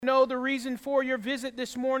Know the reason for your visit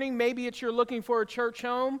this morning. Maybe it's you're looking for a church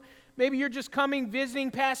home. Maybe you're just coming, visiting,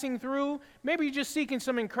 passing through. Maybe you're just seeking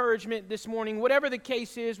some encouragement this morning. Whatever the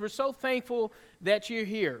case is, we're so thankful that you're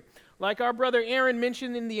here. Like our brother Aaron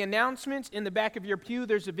mentioned in the announcements, in the back of your pew,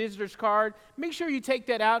 there's a visitor's card. Make sure you take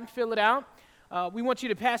that out and fill it out. We want you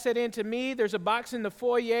to pass that in to me. There's a box in the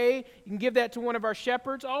foyer. You can give that to one of our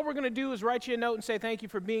shepherds. All we're going to do is write you a note and say thank you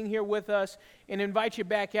for being here with us and invite you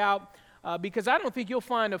back out. Because I don't think you'll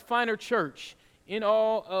find a finer church in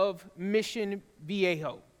all of Mission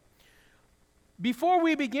Viejo. Before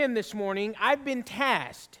we begin this morning, I've been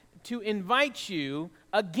tasked to invite you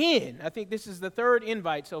again, I think this is the third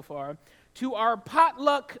invite so far, to our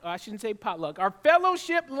potluck, I shouldn't say potluck, our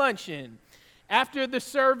fellowship luncheon after the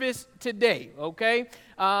service today, okay?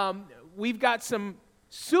 We've got some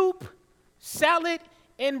soup, salad,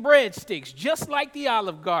 and breadsticks, just like the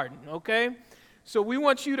Olive Garden, okay? So we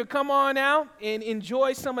want you to come on out and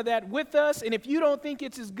enjoy some of that with us. And if you don't think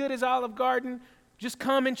it's as good as Olive Garden, just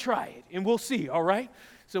come and try it, and we'll see, all right?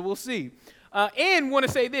 So we'll see. And want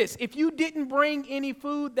to say this. If you didn't bring any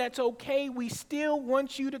food, that's okay. We still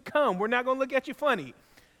want you to come. We're not going to look at you funny.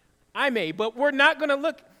 I may, but we're not going to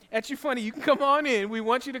look at you funny. You can come on in. We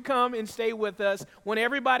want you to come and stay with us. Want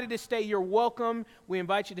everybody to stay. You're welcome. We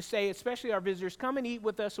invite you to stay, especially our visitors. Come and eat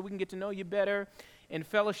with us so we can get to know you better and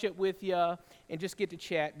fellowship with you and just get to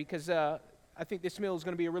chat, because I think this meal is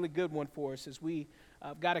going to be a really good one for us, as we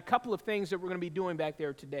got a couple of things that we're going to be doing back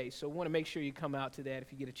there today. So I want to make sure you come out to that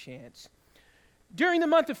if you get a chance. During the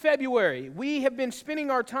month of February, we have been spending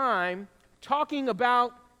our time talking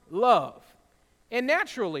about love. And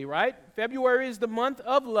naturally, right? February is the month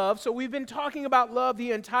of love, so we've been talking about love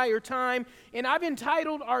the entire time. And I've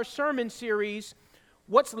entitled our sermon series,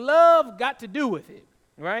 "What's Love Got to Do with It?"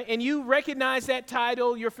 Right? And you recognize that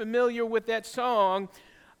title, you're familiar with that song,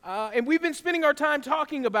 and we've been spending our time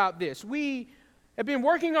talking about this. We have been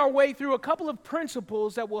working our way through a couple of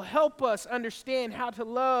principles that will help us understand how to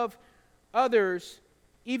love others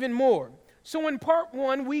even more. So in part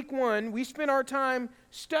one, week one, we spent our time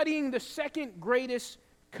studying the second greatest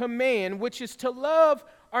command, which is to love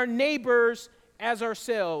our neighbors as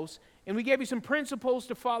ourselves. And we gave you some principles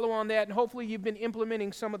to follow on that, and hopefully you've been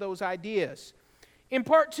implementing some of those ideas. In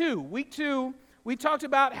part two, week two, we talked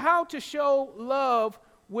about how to show love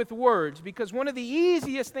with words, because one of the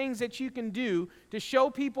easiest things that you can do to show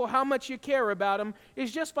people how much you care about them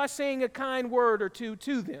is just by saying a kind word or two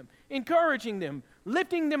to them, encouraging them,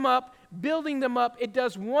 lifting them up, building them up. It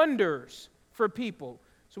does wonders for people.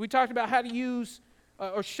 So we talked about how to use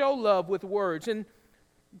or show love with words. And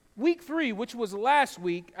week three, which was last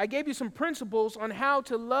week, I gave you some principles on how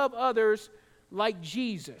to love others like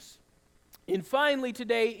Jesus. And finally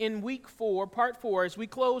today, in week four, part four, as we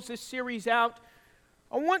close this series out,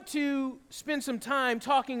 I want to spend some time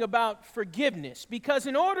talking about forgiveness, because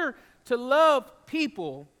in order to love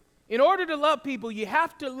people, you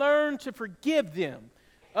have to learn to forgive them.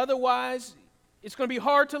 Otherwise, it's going to be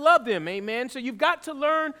hard to love them, amen? So you've got to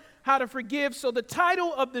learn how to forgive. So the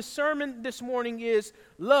title of the sermon this morning is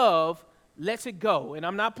Love Lets It Go. And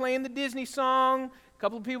I'm not playing the Disney song. A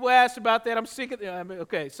couple of people asked about that. I'm sick of that.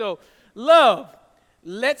 Okay, so love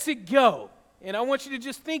lets it go. And I want you to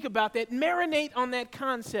just think about that, marinate on that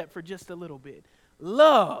concept for just a little bit.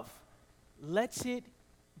 Love lets it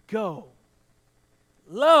go.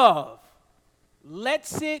 Love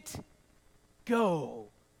lets it go.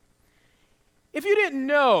 If you didn't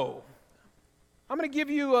know, I'm going to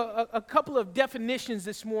give you a couple of definitions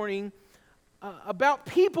this morning about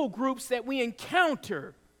people groups that we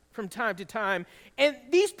encounter from time to time. And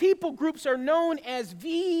these people groups are known as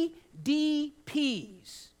VDPs.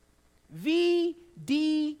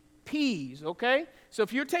 VDPs, okay? So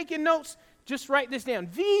if you're taking notes, just write this down.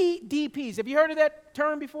 VDPs. Have you heard of that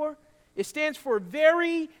term before? It stands for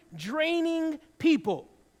very draining people,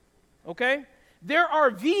 okay? There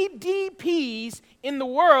are VDPs in the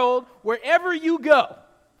world wherever you go.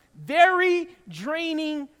 Very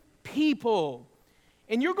draining people.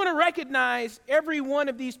 And you're going to recognize every one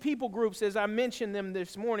of these people groups as I mentioned them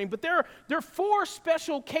this morning. But there are four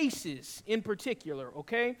special cases in particular,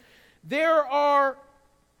 okay? There are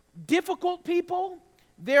difficult people,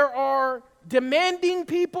 there are demanding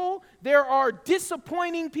people, there are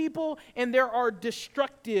disappointing people, and there are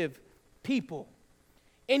destructive people.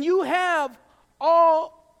 And you have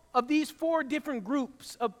all of these four different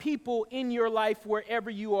groups of people in your life wherever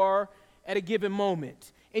you are at a given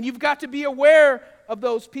moment. And you've got to be aware of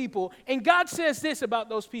those people. And God says this about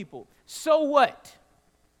those people: so what?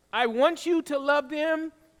 I want you to love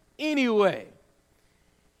them anyway.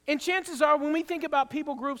 And chances are, when we think about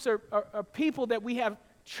people groups or people that we have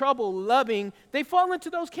trouble loving, they fall into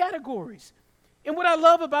those categories. And what I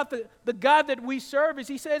love about the God that we serve is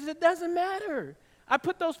he says it doesn't matter. I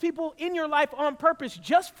put those people in your life on purpose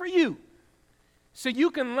just for you, so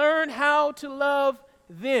you can learn how to love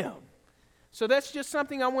them. So that's just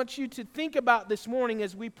something I want you to think about this morning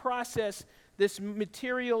as we process this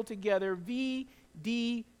material together.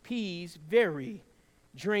 VDPs, very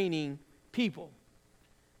draining people.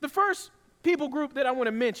 The first people group that I want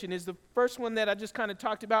to mention is the first one that I just kind of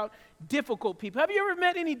talked about, difficult people. Have you ever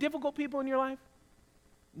met any difficult people in your life?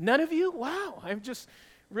 None of you? Wow, I'm just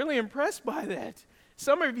really impressed by that.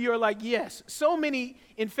 Some of you are like, yes. So many,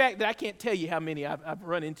 in fact, that I can't tell you how many I've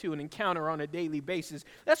run into and encounter on a daily basis.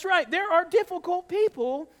 That's right, there are difficult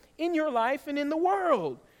people in your life and in the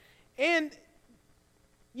world. And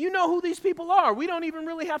you know who these people are. We don't even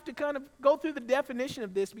really have to kind of go through the definition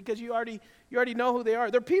of this because you already know who they are.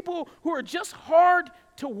 They're people who are just hard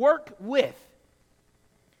to work with.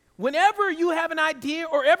 Whenever you have an idea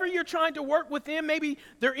or ever you're trying to work with them, maybe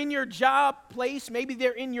they're in your job place, maybe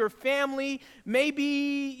they're in your family,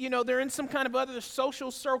 maybe, they're in some kind of other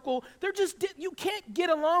social circle. You can't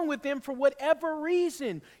get along with them for whatever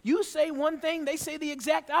reason. You say one thing, they say the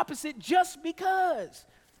exact opposite just because.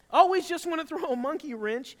 Always just want to throw a monkey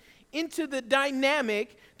wrench into the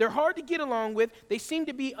dynamic. They're hard to get along with. They seem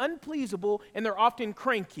to be unpleasable, and they're often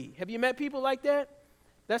cranky. Have you met people like that?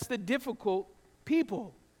 That's the difficult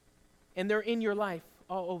people. And they're in your life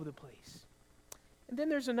all over the place. And then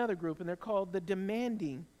there's another group, and they're called the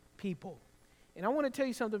demanding people. And I want to tell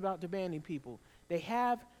you something about demanding people. They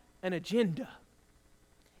have an agenda,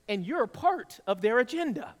 and you're a part of their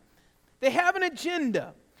agenda. They have an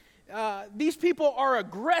agenda. These people are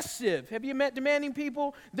aggressive. Have you met demanding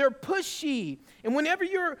people? They're pushy. And whenever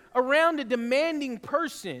you're around a demanding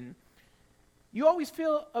person, you always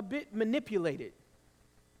feel a bit manipulated.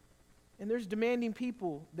 And there's demanding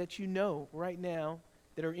people that you know right now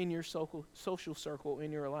that are in your social circle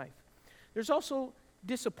in your life. There's also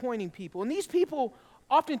disappointing people. And these people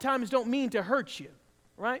oftentimes don't mean to hurt you,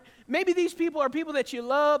 right? Maybe these people are people that you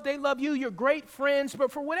love. They love you. You're great friends.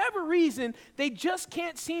 But for whatever reason, they just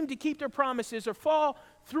can't seem to keep their promises or fall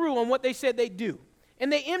through on what they said they'd do.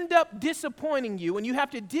 And they end up disappointing you, and you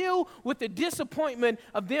have to deal with the disappointment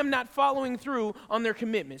of them not following through on their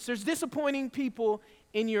commitments. There's disappointing people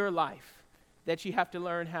in your life that you have to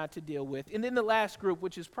learn how to deal with. And then the last group,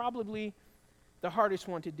 which is probably the hardest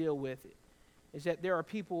one to deal with, is that there are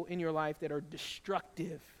people in your life that are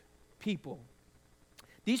destructive people.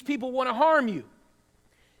 These people want to harm you.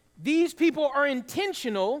 These people are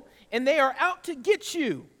intentional, and they are out to get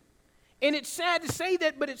you. And it's sad to say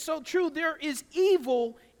that, but it's so true. There is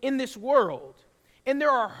evil in this world, and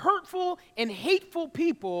there are hurtful and hateful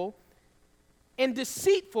people and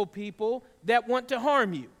deceitful people that want to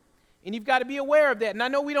harm you. And you've got to be aware of that. And I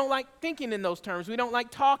know we don't like thinking in those terms. We don't like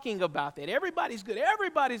talking about that. Everybody's good.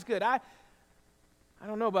 Everybody's good. I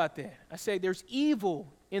don't know about that. I say there's evil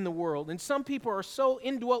in the world. And some people are so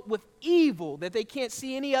indwelt with evil that they can't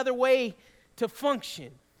see any other way to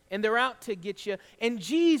function. And they're out to get you. And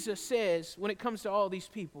Jesus says, when it comes to all these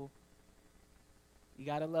people, you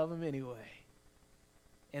got to love them anyway.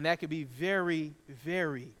 And that could be very,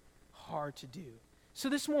 very hard to do. So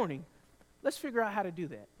this morning, let's figure out how to do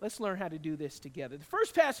that. Let's learn how to do this together. The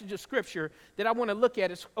first passage of Scripture that I want to look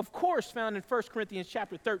at is, of course, found in 1 Corinthians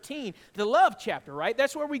chapter 13, the love chapter, right?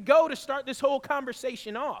 That's where we go to start this whole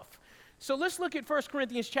conversation off. So let's look at 1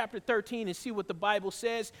 Corinthians chapter 13 and see what the Bible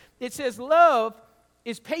says. It says, love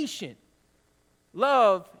is patient.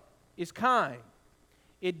 Love is kind.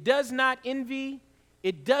 It does not envy.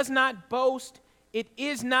 It does not boast. It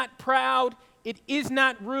is not proud. It is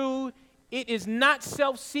not rude. It is not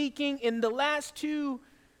self-seeking. In the last two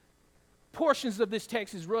portions of this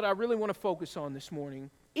text is what I really want to focus on this morning.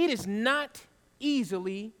 It is not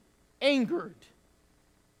easily angered.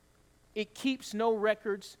 It keeps no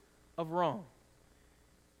records of wrong.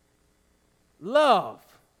 Love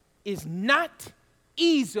is not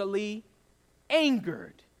easily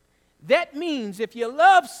angered. That means if you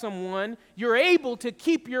love someone, you're able to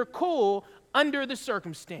keep your cool under the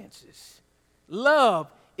circumstances. Love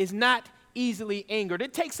is not easily angered.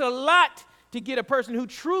 It takes a lot to get a person who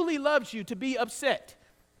truly loves you to be upset.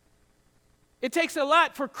 It takes a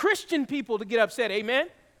lot for Christian people to get upset. Amen?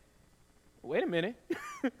 Wait a minute.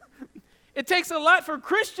 It takes a lot for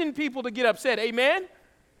Christian people to get upset. Amen?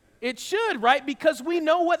 It should, right? Because we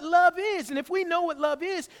know what love is. And if we know what love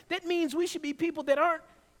is, that means we should be people that aren't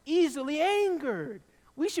easily angered.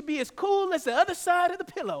 We should be as cool as the other side of the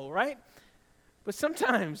pillow, right? But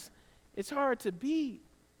sometimes it's hard to be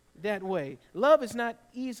that way. Love is not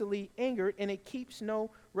easily angered, and it keeps no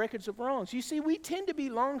records of wrongs. You see, we tend to be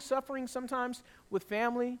long-suffering sometimes with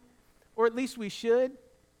family, or at least we should.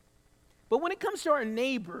 But when it comes to our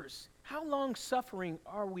neighbors, how long-suffering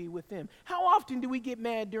are we with them? How often do we get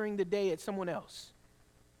mad during the day at someone else?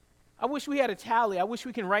 I wish we had a tally. I wish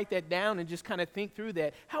we can write that down and just kind of think through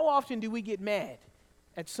that. How often do we get mad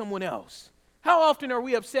at someone else? How often are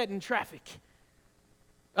we upset in traffic?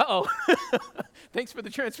 Uh-oh. Thanks for the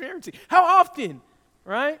transparency. How often,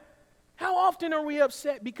 right? How often are we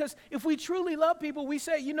upset? Because if we truly love people, we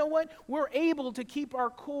say, you know what? We're able to keep our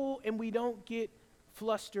cool and we don't get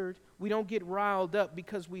flustered. We don't get riled up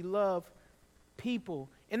because we love people.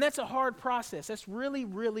 And that's a hard process. That's really,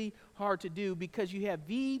 really hard to do because you have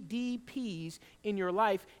VDPs in your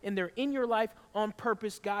life, and they're in your life on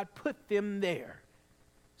purpose. God put them there.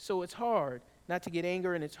 So it's hard not to get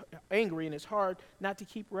angry, and it's hard not to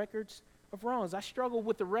keep records of wrongs. I struggle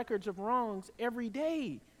with the records of wrongs every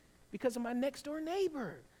day because of my next door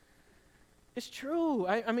neighbor. It's true.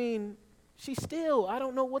 I mean, I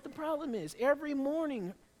don't know what the problem is. Every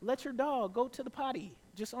morning, let your dog go to the potty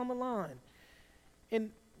just on the lawn. And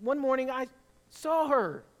one morning I saw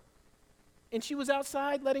her, and she was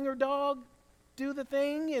outside letting her dog do the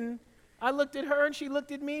thing, and I looked at her, and she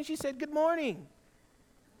looked at me, and she said, "Good morning,"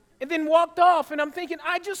 and then walked off, and I'm thinking,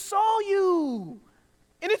 I just saw you,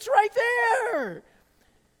 and it's right there.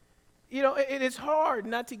 You know, it is hard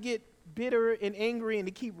not to get bitter and angry and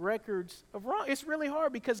to keep records of wrong. It's really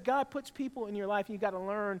hard because God puts people in your life, and you've got to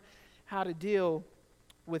learn how to deal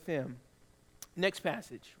with them. Next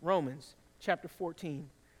passage, Romans chapter 14,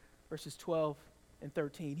 verses 12 and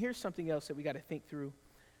 13. Here's something else that we got to think through.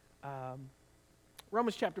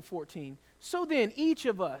 Romans chapter 14. So then, each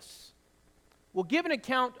of us will give an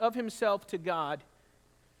account of himself to God.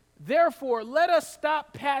 Therefore, let us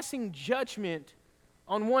stop passing judgment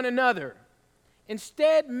on one another.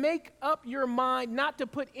 Instead, make up your mind not to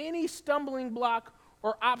put any stumbling block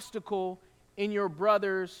or obstacle in your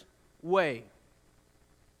brother's way.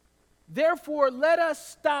 Therefore, let us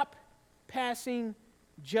stop passing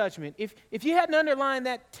judgment. If you hadn't underlined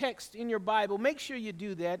that text in your Bible, make sure you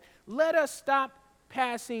do that. Let us stop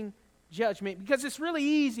passing judgment, because it's really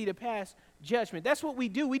easy to pass judgment. That's what we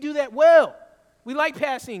do. We do that well. We like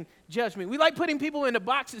passing judgment. We like putting people into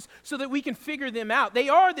boxes so that we can figure them out. They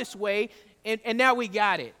are this way, and now we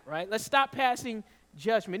got it, right? Let's stop passing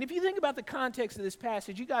judgment. If you think about the context of this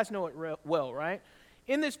passage, you guys know it well, right?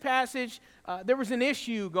 In this passage, there was an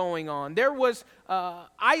issue going on. There was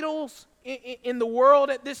idols in the world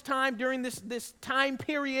at this time. During this time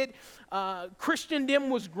period, Christendom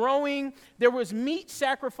was growing. There was meat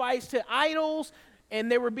sacrificed to idols,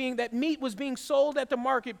 and that meat was being sold at the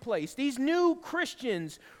marketplace. These new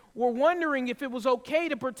Christians were wondering if it was okay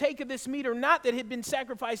to partake of this meat or not that had been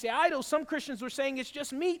sacrificed to idols. Some Christians were saying it's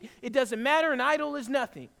just meat. It doesn't matter. An idol is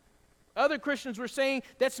nothing. Other Christians were saying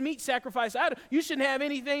that's meat sacrificed to idol. You shouldn't have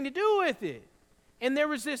anything to do with it. And there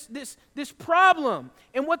was this problem.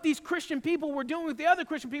 And what these Christian people were doing with the other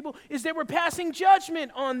Christian people is they were passing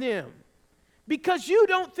judgment on them. Because you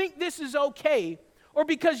don't think this is okay, or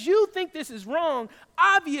because you think this is wrong,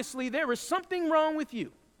 obviously there is something wrong with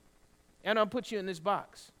you. And I'll put you in this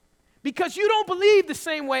box. Because you don't believe the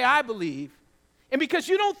same way I believe, and because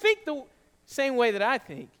you don't think the same way that I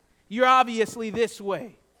think, you're obviously this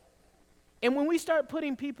way. And when we start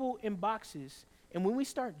putting people in boxes, and when we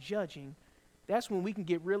start judging, that's when we can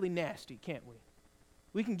get really nasty, can't we?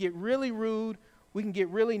 We can get really rude, we can get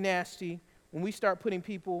really nasty when we start putting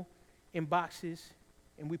people in boxes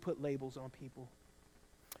and we put labels on people.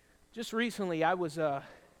 Just recently, I was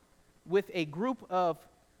with a group of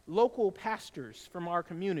local pastors from our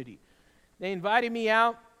community. They invited me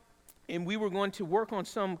out, and we were going to work on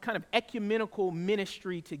some kind of ecumenical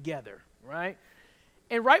ministry together, right?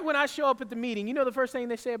 And right when I show up at the meeting, you know the first thing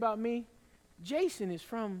they say about me? Jason is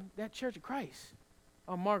from that Church of Christ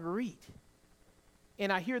on Marguerite.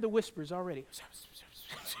 And I hear the whispers already.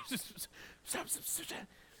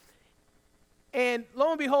 And lo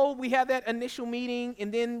and behold, we had that initial meeting,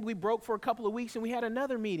 and then we broke for a couple of weeks, and we had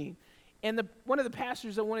another meeting. And one of the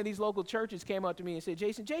pastors of one of these local churches came up to me and said,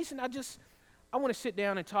 Jason, I want to sit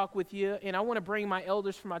down and talk with you, and I want to bring my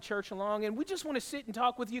elders from my church along, and we just want to sit and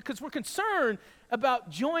talk with you because we're concerned about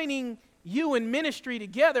joining you in ministry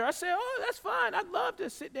together. I said, oh, that's fine. I'd love to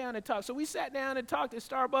sit down and talk. So we sat down and talked at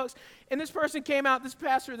Starbucks, and this person came out, this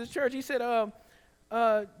pastor of this church, he said,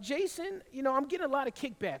 Jason, I'm getting a lot of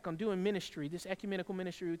kickback on doing ministry, this ecumenical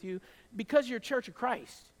ministry with you, because you're Church of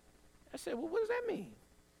Christ. I said, well, what does that mean?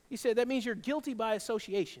 He said, that means you're guilty by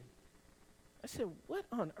association. I said, what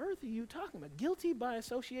on earth are you talking about? Guilty by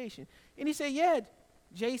association. And he said, yeah,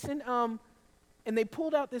 Jason, and they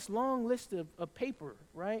pulled out this long list of paper,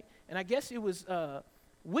 right? And I guess it was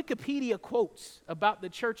Wikipedia quotes about the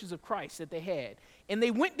churches of Christ that they had. And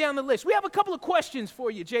they went down the list. We have a couple of questions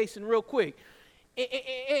for you, Jason, real quick.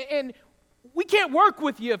 And we can't work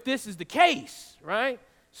with you if this is the case, right?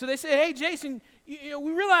 So they said, hey, Jason,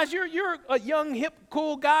 we realize you're a young, hip,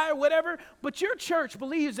 cool guy or whatever, but your church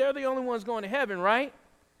believes they're the only ones going to heaven, right?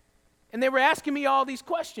 And they were asking me all these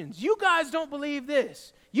questions. You guys don't believe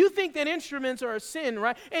this. You think that instruments are a sin,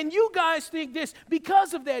 right? And you guys think this.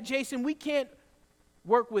 Because of that, Jason, we can't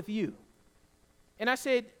work with you. And I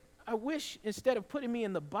said, I wish instead of putting me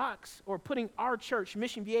in the box or putting our church,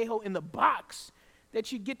 Mission Viejo, in the box,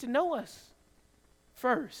 that you'd get to know us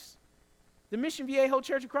first. The Mission Viejo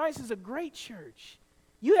Church of Christ is a great church.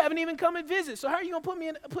 You haven't even come and visit, so how are you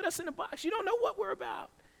going to put us in a box? You don't know what we're about.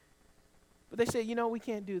 But they said, we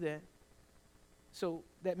can't do that. So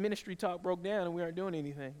that ministry talk broke down and we aren't doing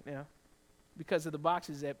anything now because of the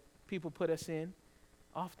boxes that people put us in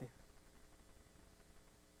often.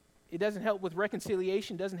 It doesn't help with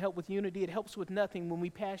reconciliation, doesn't help with unity. It helps with nothing when we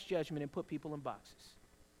pass judgment and put people in boxes.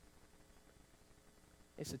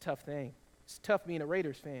 It's a tough thing. It's tough being a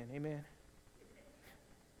Raiders fan, amen.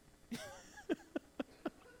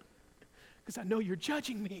 Because I know you're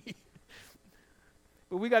judging me.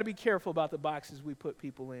 But we got to be careful about the boxes we put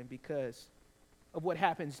people in because of what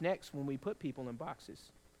happens next when we put people in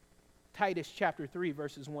boxes. Titus chapter 3,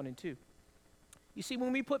 verses 1 and 2. You see,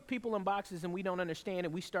 when we put people in boxes and we don't understand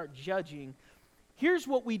and we start judging, here's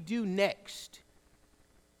what we do next.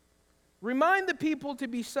 Remind the people to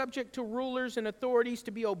be subject to rulers and authorities,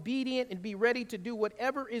 to be obedient and be ready to do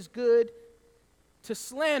whatever is good, to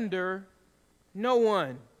slander no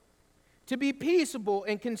one, to be peaceable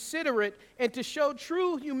and considerate, and to show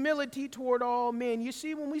true humility toward all men. You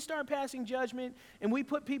see, when we start passing judgment and we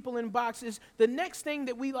put people in boxes, the next thing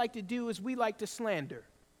that we like to do is we like to slander.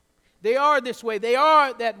 They are this way. They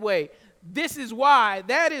are that way. This is why.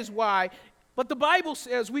 That is why. But the Bible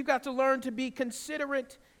says we've got to learn to be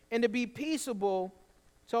considerate and to be peaceable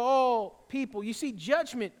to all people. You see,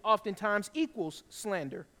 judgment oftentimes equals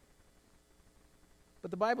slander. But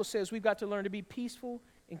the Bible says we've got to learn to be peaceful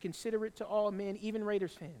and considerate to all men, even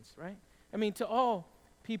Raiders fans, right? I mean, to all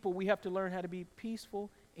people, we have to learn how to be peaceful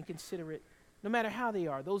and considerate, no matter how they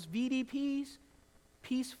are. Those VDPs,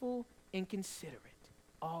 peaceful and considerate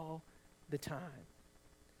all the time.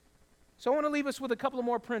 So I want to leave us with a couple of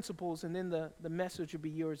more principles, and then the message will be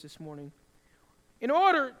yours this morning. In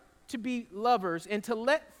order to be lovers and to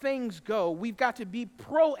let things go, we've got to be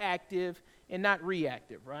proactive and not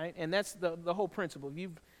reactive, right? And that's the whole principle.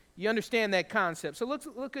 You understand that concept. So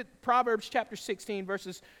look at Proverbs chapter 16,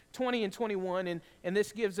 verses 20 and 21, and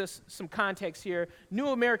this gives us some context here. New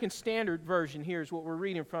American Standard Version here is what we're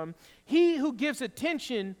reading from. He who gives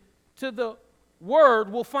attention to the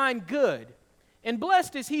word will find good, and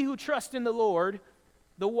blessed is he who trusts in the Lord.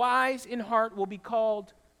 The wise in heart will be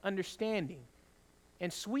called understanding,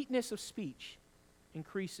 and sweetness of speech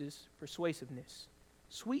increases persuasiveness.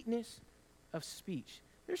 Sweetness of speech.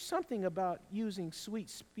 There's something about using sweet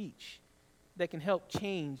speech that can help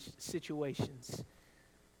change situations.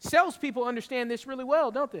 Salespeople understand this really well,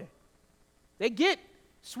 don't they? They get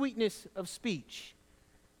sweetness of speech.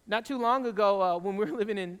 Not too long ago, when we were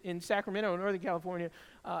living in Sacramento, Northern California,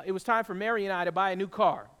 it was time for Mary and I to buy a new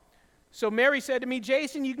car. So Mary said to me,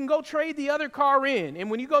 Jason, you can go trade the other car in,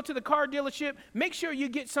 and when you go to the car dealership, make sure you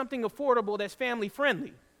get something affordable that's family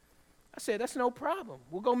friendly. I said, that's no problem.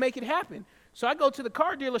 We'll go make it happen. So I go to the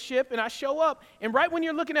car dealership, and I show up, and right when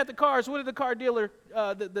you're looking at the cars, what did the car dealer,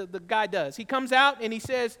 the guy does? He comes out, and he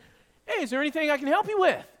says, hey, is there anything I can help you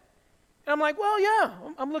with? And I'm like, well, yeah,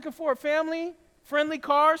 I'm looking for a family-friendly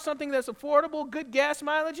car, something that's affordable, good gas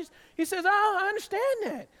mileages. He says, oh, I understand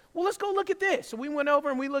that. Well, let's go look at this. So we went over,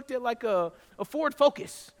 and we looked at like a Ford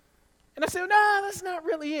Focus. And I said, no, that's not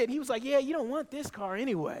really it. He was like, yeah, you don't want this car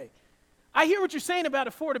anyway. I hear what you're saying about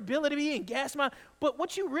affordability and gas mileage, but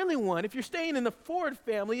what you really want, if you're staying in the Ford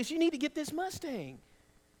family, is you need to get this Mustang.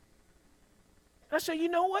 I said, you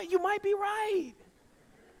know what? You might be right.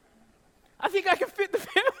 I think I can fit the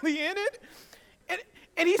family in it.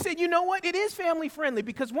 And he said, you know what? It is family friendly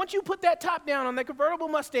because once you put that top down on that convertible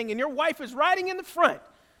Mustang and your wife is riding in the front,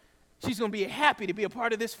 she's going to be happy to be a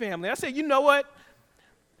part of this family. I said, you know what?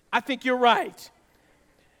 I think you're right.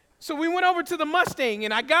 So we went over to the Mustang,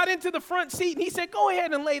 and I got into the front seat, and he said, go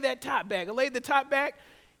ahead and lay that top back. I laid the top back.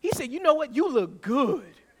 He said, you know what? You look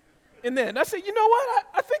good. And then I said, you know what?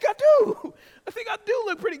 I think I do. I think I do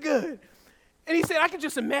look pretty good. And he said, I can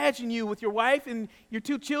just imagine you with your wife and your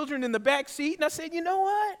two children in the back seat. And I said, you know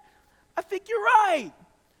what? I think you're right.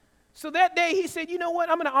 So that day he said, you know what?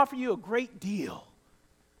 I'm going to offer you a great deal.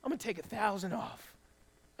 I'm going to take 1,000 off.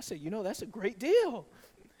 I said, that's a great deal.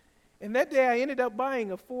 And that day I ended up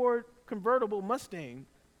buying a Ford convertible Mustang.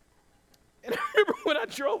 And I remember when I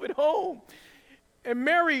drove it home, and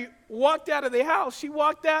Mary walked out of the house. She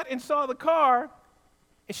walked out and saw the car,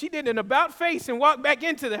 and she did an about face and walked back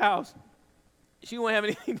into the house. She won't have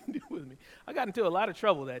anything to do with me. I got into a lot of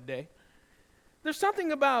trouble that day. There's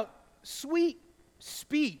something about sweet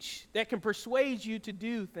speech that can persuade you to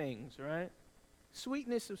do things, right?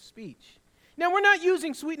 Sweetness of speech. Now, we're not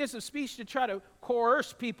using sweetness of speech to try to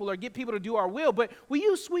coerce people or get people to do our will, but we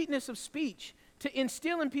use sweetness of speech to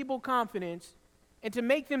instill in people confidence and to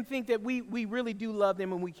make them think that we really do love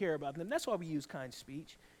them and we care about them. That's why we use kind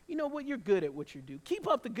speech. You know what? You're good at what you do. Keep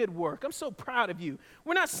up the good work. I'm so proud of you.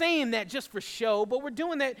 We're not saying that just for show, but we're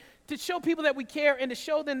doing that to show people that we care and to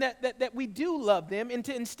show them that we do love them and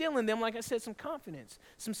to instill in them, like I said, some confidence,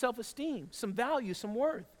 some self-esteem, some value, some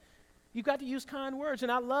worth. You've got to use kind words,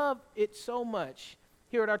 and I love it so much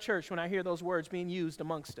here at our church when I hear those words being used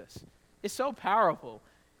amongst us. It's so powerful,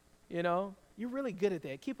 You're really good at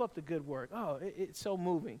that. Keep up the good work. Oh, it's so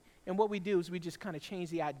moving. And what we do is we just kind of change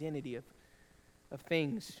the identity of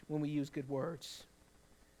things when we use good words.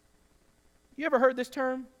 You ever heard this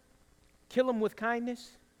term? Kill them with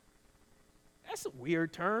kindness? That's a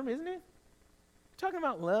weird term, isn't it? We're talking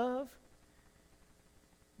about love.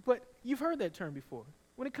 But you've heard that term before.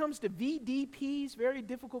 When it comes to VDPs, very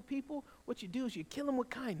difficult people, what you do is you kill them with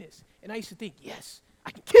kindness. And I used to think, yes,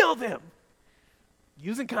 I can kill them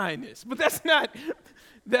using kindness. But that's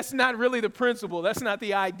not really the principle. That's not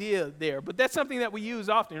the idea there. But that's something that we use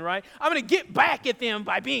often, right? I'm going to get back at them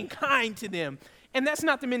by being kind to them. And that's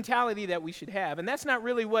not the mentality that we should have. And that's not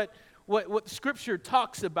really what Scripture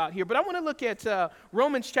talks about here. But I want to look at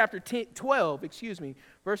Romans chapter 12,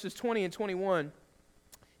 verses 20 and 21.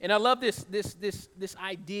 And I love this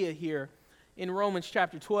idea here in Romans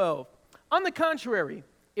chapter 12. On the contrary,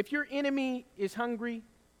 if your enemy is hungry,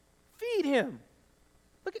 feed him.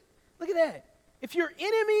 Look at that. If your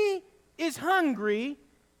enemy is hungry,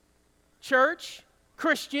 church,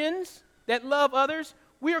 Christians that love others,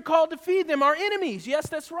 we are called to feed them, our enemies. Yes,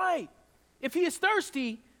 that's right. If he is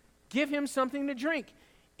thirsty, give him something to drink.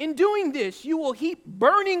 In doing this, you will heap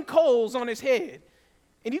burning coals on his head.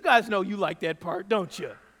 And you guys know you like that part, don't you?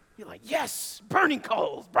 You're like, yes, burning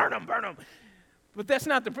coals, burn them. But that's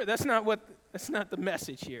not the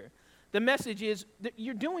message here. The message is that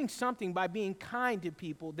you're doing something by being kind to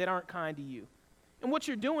people that aren't kind to you. And what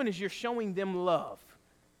you're doing is you're showing them love.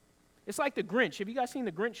 It's like the Grinch. Have you guys seen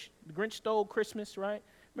the Grinch? The Grinch Stole Christmas, right?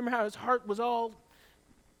 Remember how his heart was all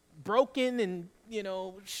broken and,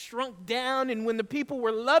 shrunk down, and when the people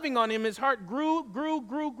were loving on him, his heart grew,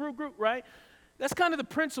 right? That's kind of the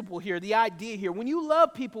principle here, the idea here. When you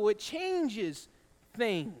love people, it changes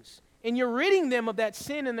things, and you're ridding them of that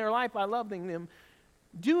sin in their life by loving them.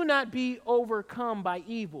 Do not be overcome by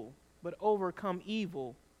evil, but overcome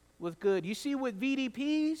evil with good. You see, with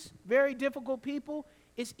VDPs, very difficult people,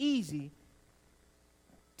 it's easy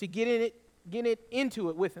to get into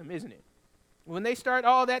it with them, isn't it? When they start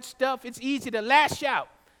all that stuff, it's easy to lash out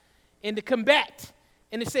and to combat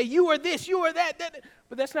and to say, you are this, you are that.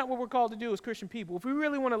 But that's not what we're called to do as Christian people. If we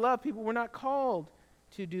really want to love people, we're not called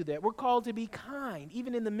to do that. We're called to be kind,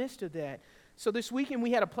 even in the midst of that. So this weekend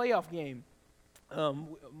we had a playoff game.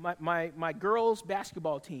 My girls'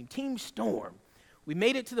 basketball team, Team Storm, we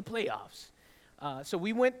made it to the playoffs. So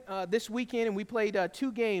we went this weekend and we played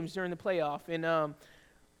 2 games during the playoff. And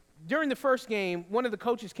during the first game, one of the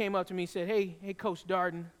coaches came up to me and said, hey, Coach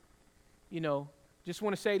Darden, just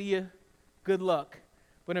want to say to you, good luck.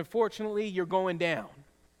 But unfortunately, you're going down.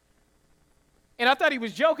 And I thought he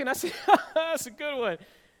was joking. I said, that's a good one.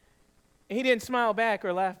 And he didn't smile back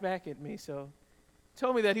or laugh back at me, so he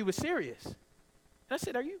told me that he was serious. And I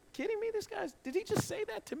said, are you kidding me? Did he just say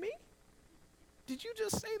that to me? Did you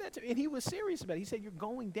just say that to me? And he was serious about it. He said, you're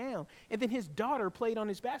going down. And then his daughter played on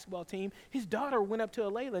his basketball team. His daughter went up to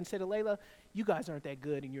Alayla and said, Alayla, you guys aren't that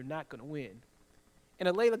good and you're not going to win. And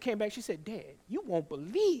Alayla came back. She said, Dad, you won't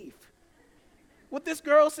believe what this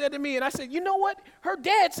girl said to me. And I said, you know what? Her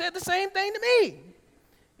dad said the same thing to me.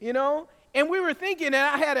 And we were thinking, and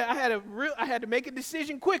I had to make a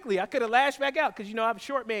decision quickly. I could have lashed back out because, I have a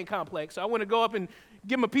short man complex. So I want to go up and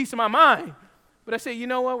give him a piece of my mind. But I said, you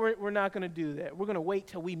know what? We're not going to do that. We're going to wait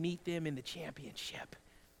till we meet them in the championship.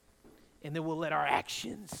 And then we'll let our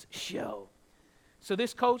actions show. So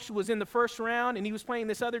this coach was in the first round, and he was playing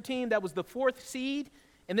this other team that was the 4th seed.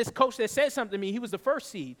 And this coach that said something to me, he was the 1st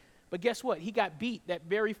seed. But guess what? He got beat that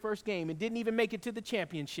very first game and didn't even make it to the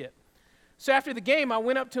championship. So after the game, I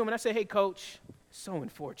went up to him and I said, hey, Coach, So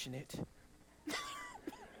unfortunate.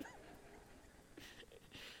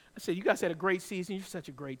 I said, you guys had a great season. You're such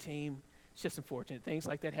a great team. It's just unfortunate. Things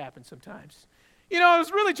like that happen sometimes. I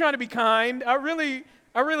was really trying to be kind. I really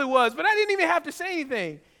was. But I didn't even have to say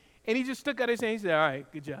anything. And he just stuck out his hand. He said, all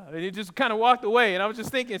right, good job. And he just kind of walked away. And I was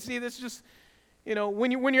just thinking, see, this just,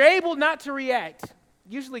 when you're able not to react,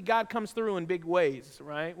 usually God comes through in big ways,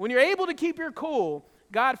 right? When you're able to keep your cool,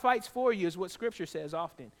 God fights for you is what Scripture says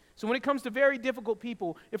often. So when it comes to very difficult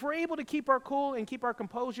people, if we're able to keep our cool and keep our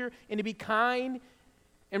composure and to be kind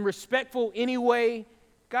and respectful anyway,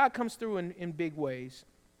 God comes through in big ways.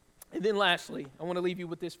 And then lastly, I want to leave you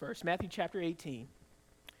with this verse, Matthew chapter 18,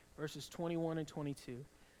 verses 21 and 22.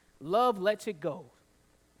 Love lets it go.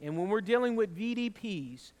 And when we're dealing with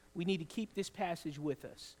VDPs, we need to keep this passage with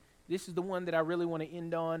us. This is the one that I really want to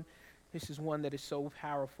end on. This is one that is so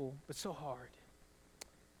powerful, but so hard.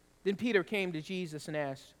 Then Peter came to Jesus and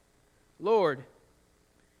asked, Lord,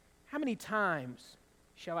 how many times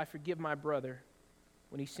shall I forgive my brother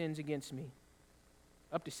when he sins against me?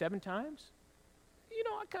 Up to 7 times?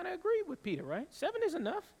 I kind of agree with Peter, right? 7 is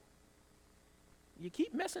enough. You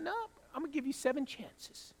keep messing up, I'm going to give you 7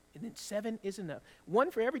 chances. And then 7 is enough.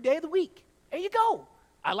 1 for every day of the week. There you go.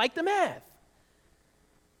 I like the math.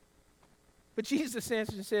 But Jesus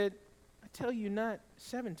answered and said, I tell you not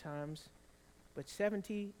 7 times, but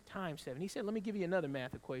 70 times 7. He said, let me give you another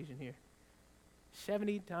math equation here.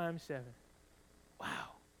 70 times 7. Wow.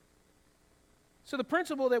 So the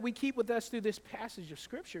principle that we keep with us through this passage of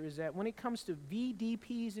Scripture is that when it comes to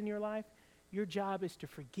VDPs in your life, your job is to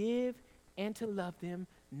forgive and to love them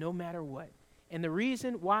no matter what. And the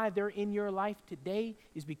reason why they're in your life today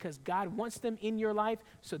is because God wants them in your life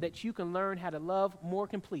so that you can learn how to love more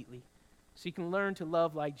completely, so you can learn to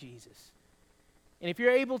love like Jesus. And if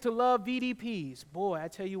you're able to love VDPs, boy, I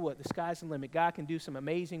tell you what, the sky's the limit. God can do some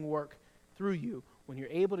amazing work through you when you're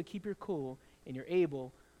able to keep your cool and you're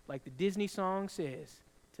able, like the Disney song says,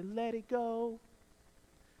 to let it go.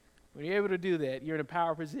 When you're able to do that, you're in a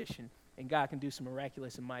power position, and God can do some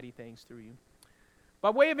miraculous and mighty things through you. By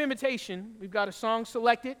way of invitation, we've got a song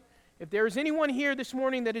selected. If there is anyone here this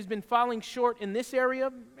morning that has been falling short in this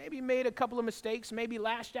area, maybe made a couple of mistakes, maybe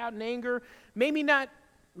lashed out in anger, maybe not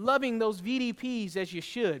loving those VDPs as you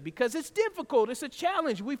should, because it's difficult, it's a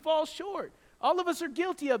challenge, we fall short. All of us are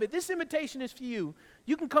guilty of it. This invitation is for you.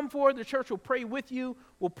 You can come forward, the church will pray with you,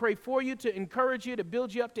 we'll pray for you, to encourage you, to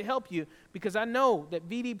build you up, to help you, because I know that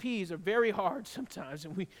VDPs are very hard sometimes,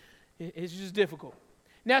 and it's just difficult.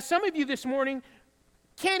 Now, some of you this morning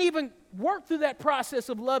can't even work through that process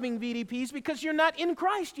of loving VDPs because you're not in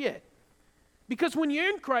Christ yet. Because when you're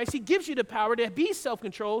in Christ, He gives you the power to be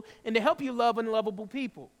self-controlled and to help you love unlovable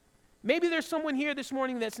people. Maybe there's someone here this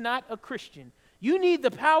morning that's not a Christian. You need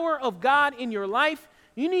the power of God in your life.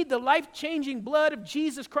 You need the life-changing blood of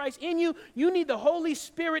Jesus Christ in you. You need the Holy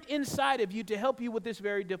Spirit inside of you to help you with this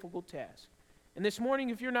very difficult task. And this morning,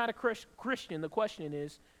 if you're not a Christian, the question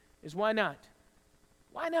is why not?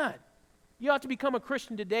 Why not? You ought to become a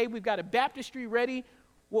Christian today. We've got a baptistry ready.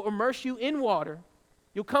 We'll immerse you in water.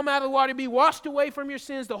 You'll come out of the water, be washed away from your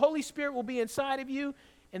sins. The Holy Spirit will be inside of you,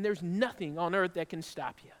 and there's nothing on earth that can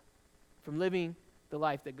stop you from living the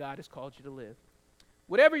life that God has called you to live.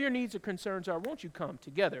 Whatever your needs or concerns are, won't you come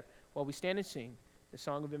together while we stand and sing the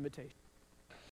song of invitation?